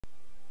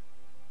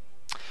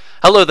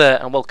Hello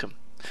there and welcome.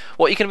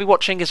 What you're going to be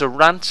watching is a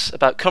rant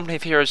about Company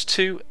of Heroes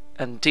 2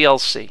 and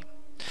DLC.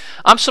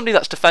 I'm somebody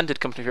that's defended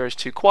Company of Heroes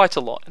 2 quite a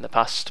lot in the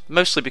past,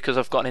 mostly because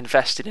I've got an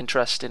invested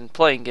interest in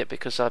playing it,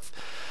 because I've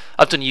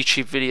done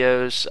YouTube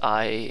videos,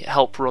 I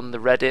help run the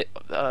Reddit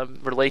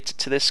related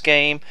to this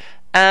game,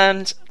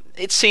 and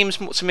it seems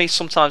to me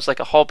sometimes like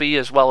a hobby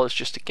as well as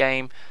just a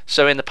game.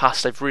 So in the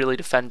past I've really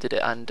defended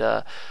it, and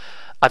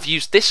I've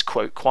used this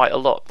quote quite a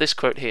lot. This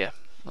quote here,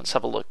 let's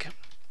have a look.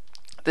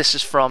 This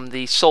is from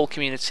the sole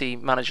community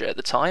manager at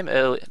the time,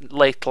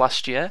 late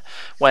last year,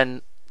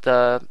 when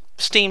the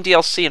Steam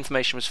DLC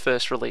information was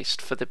first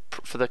released for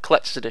the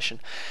collector's edition.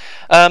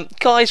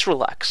 Guys,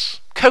 relax.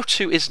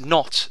 CoH2 is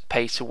not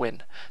pay to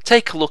win.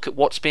 Take a look at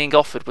what's being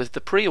offered with the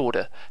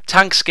pre-order.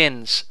 Tank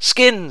skins.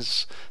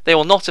 Skins! They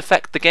will not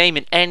affect the game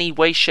in any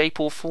way,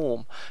 shape or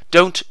form.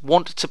 Don't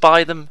want to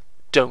buy them?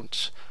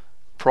 Don't.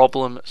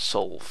 Problem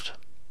solved.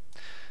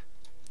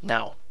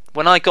 Now,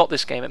 when I got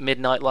this game at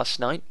midnight last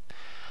night,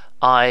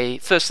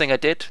 first thing I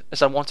did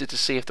is I wanted to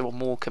see if there were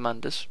more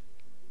commanders.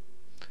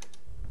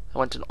 I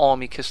went to an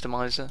army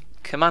customizer,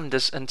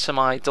 commanders, and to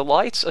my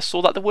delight I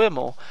saw that there were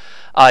more.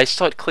 I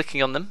started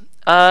clicking on them,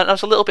 and I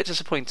was a little bit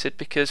disappointed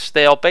because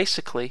they are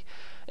basically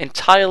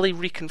entirely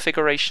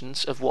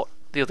reconfigurations of what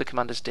the other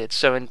commanders did.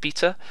 So in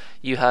beta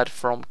you had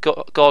from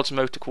Guards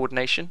Motor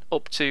Coordination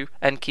up to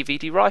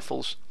NKVD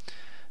rifles.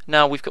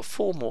 Now we've got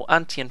 4 more: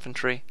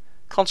 anti-infantry,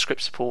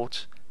 conscript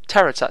support,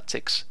 terror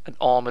tactics, and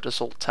armoured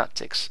assault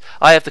tactics.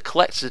 I have the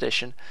collector's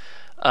edition,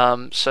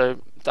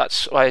 so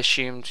that's, I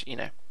assumed, you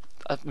know,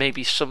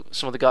 maybe some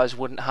of the guys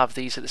wouldn't have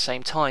these at the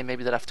same time.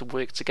 Maybe they'd have to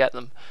work to get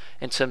them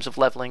in terms of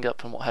levelling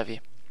up and what have you.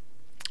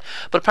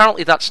 But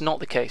apparently that's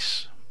not the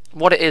case.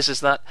 What it is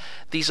that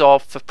these are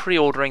for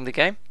pre-ordering the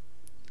game,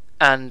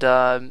 and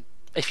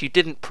if you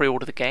didn't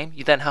pre-order the game,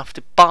 you then have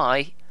to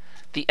buy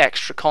the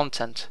extra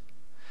content.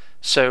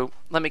 So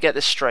let me get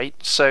this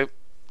straight. So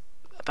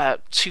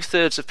about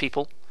 2/3 of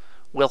people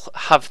will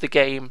have the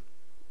game,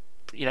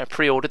 you know,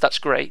 pre-ordered. That's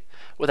great.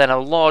 Well, then a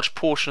large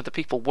portion of the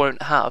people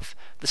won't have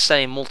the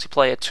same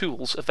multiplayer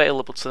tools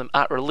available to them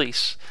at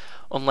release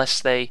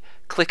unless they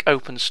click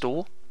Open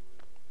Store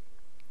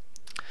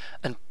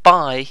and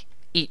buy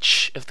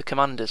each of the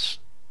commanders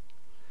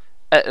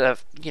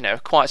at you know,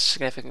 quite a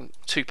significant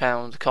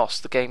 £2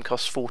 cost. The game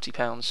costs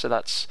 £40, so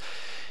that's,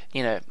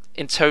 you know,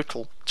 in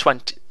total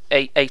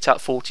 8 out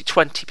of 40,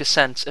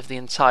 20% of the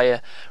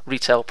entire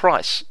retail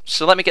price.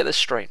 So let me get this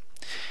straight.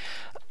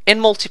 In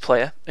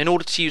multiplayer, in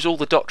order to use all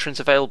the doctrines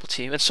available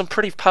to you, and some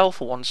pretty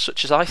powerful ones,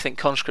 such as I think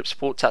conscript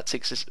support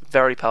tactics is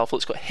very powerful.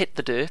 It's got hit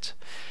the dirt,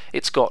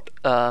 it's got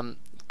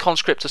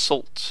conscript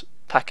assault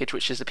package,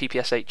 which is the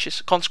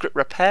PPSHs, conscript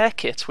repair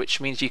kit, which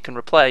means you can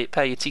repair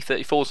your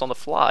T-34s on the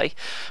fly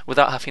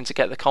without having to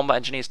get the combat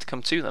engineers to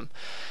come to them,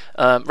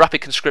 rapid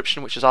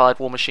conscription, which is Allied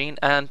War Machine,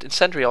 and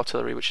incendiary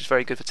artillery, which is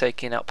very good for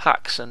taking out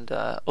packs and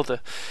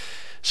other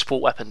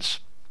support weapons.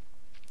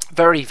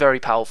 Very, very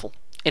powerful.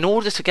 In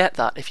order to get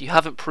that, if you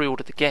haven't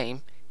pre-ordered the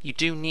game, you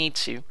do need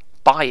to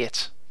buy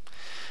it.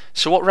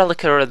 So what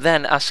Relic are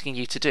then asking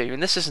you to do,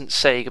 and this isn't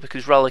Sega,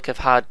 because Relic have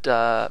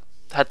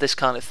had this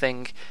kind of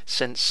thing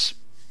since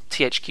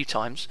THQ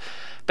times.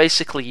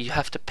 Basically, you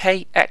have to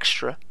pay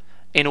extra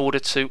in order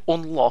to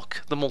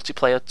unlock the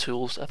multiplayer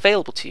tools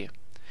available to you.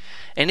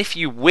 And if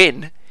you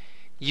win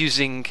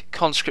using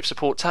conscript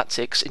support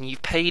tactics and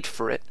you've paid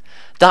for it,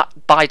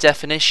 that by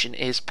definition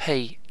is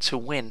pay to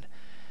win.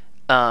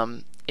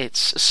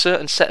 It's a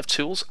certain set of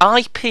tools,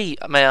 IP,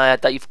 may I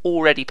add, that you've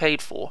already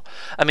paid for.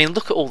 I mean,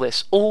 look at all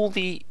this. All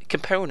the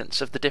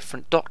components of the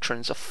different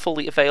doctrines are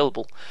fully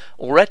available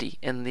already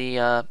in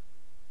the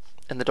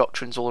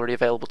doctrines already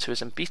available to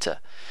us in beta.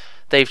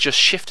 They've just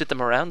shifted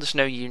them around. There's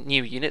no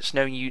new units,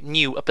 no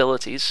new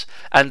abilities,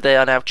 and they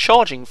are now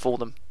charging for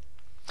them.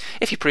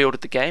 If you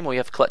pre-ordered the game or you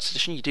have a collector's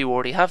edition, you do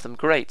already have them.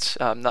 Great.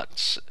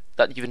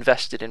 That you've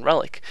invested in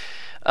Relic.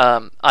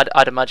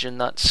 I'd imagine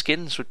that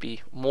skins would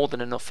be more than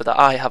enough for that.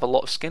 I have a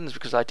lot of skins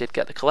because I did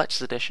get the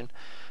collector's edition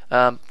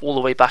all the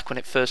way back when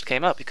it first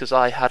came out, because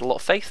I had a lot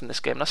of faith in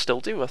this game, and I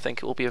still do. I think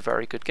it will be a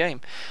very good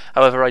game.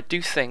 However, I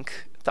do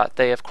think that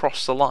they have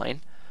crossed the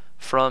line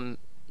from,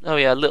 oh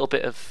yeah, a little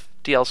bit of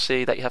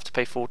DLC that you have to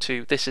pay for,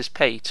 to this is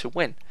pay to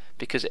win,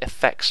 because it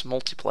affects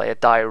multiplayer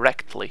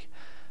directly.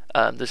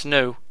 There's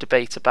no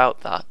debate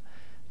about that.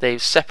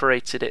 They've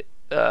separated it,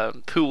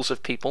 pools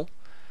of people.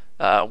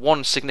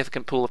 One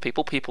significant pool of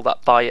people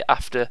that buy it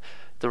after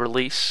the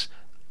release,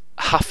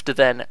 have to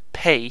then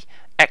pay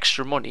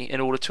extra money in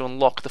order to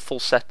unlock the full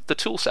set, the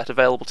tool set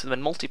available to them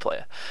in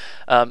multiplayer.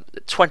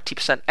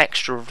 20%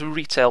 extra of the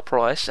retail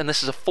price, and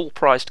this is a full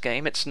priced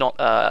game. It's not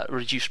a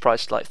reduced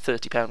price like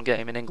 £30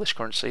 game in English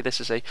currency.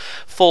 This is a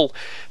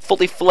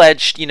fully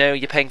fledged, you know,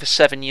 you're paying for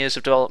 7 years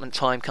of development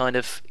time kind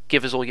of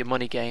give us all your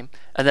money game,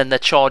 and then they're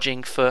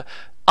charging for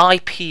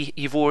IP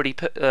you've already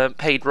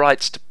paid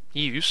rights to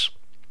use.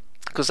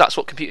 Because that's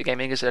what computer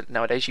gaming is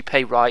nowadays. You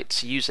pay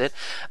rights to use it,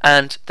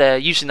 and they're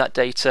using that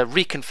data,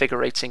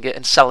 reconfiguring it,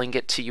 and selling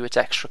it to you at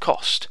extra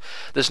cost.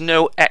 There's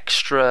no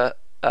extra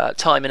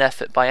time and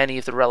effort by any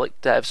of the Relic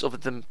devs, other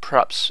than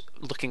perhaps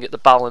looking at the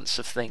balance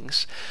of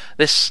things.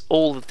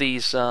 All of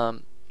these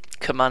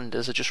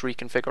commanders are just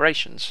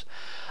reconfigurations.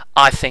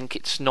 I think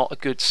it's not a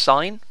good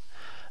sign.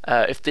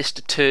 If this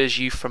deters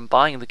you from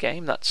buying the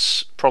game,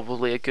 that's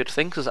probably a good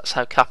thing, because that's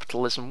how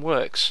capitalism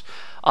works.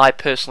 I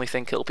personally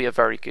think it'll be a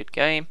very good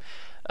game.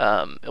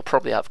 It'll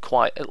probably have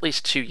at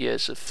least 2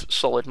 years of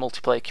solid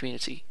multiplayer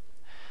community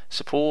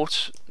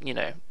support.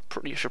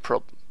 You should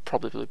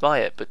probably buy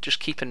it, but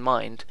just keep in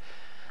mind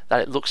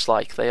that it looks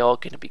like they are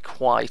going to be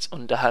quite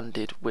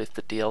underhanded with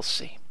the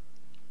DLC.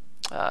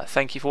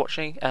 Thank you for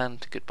watching,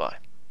 and goodbye.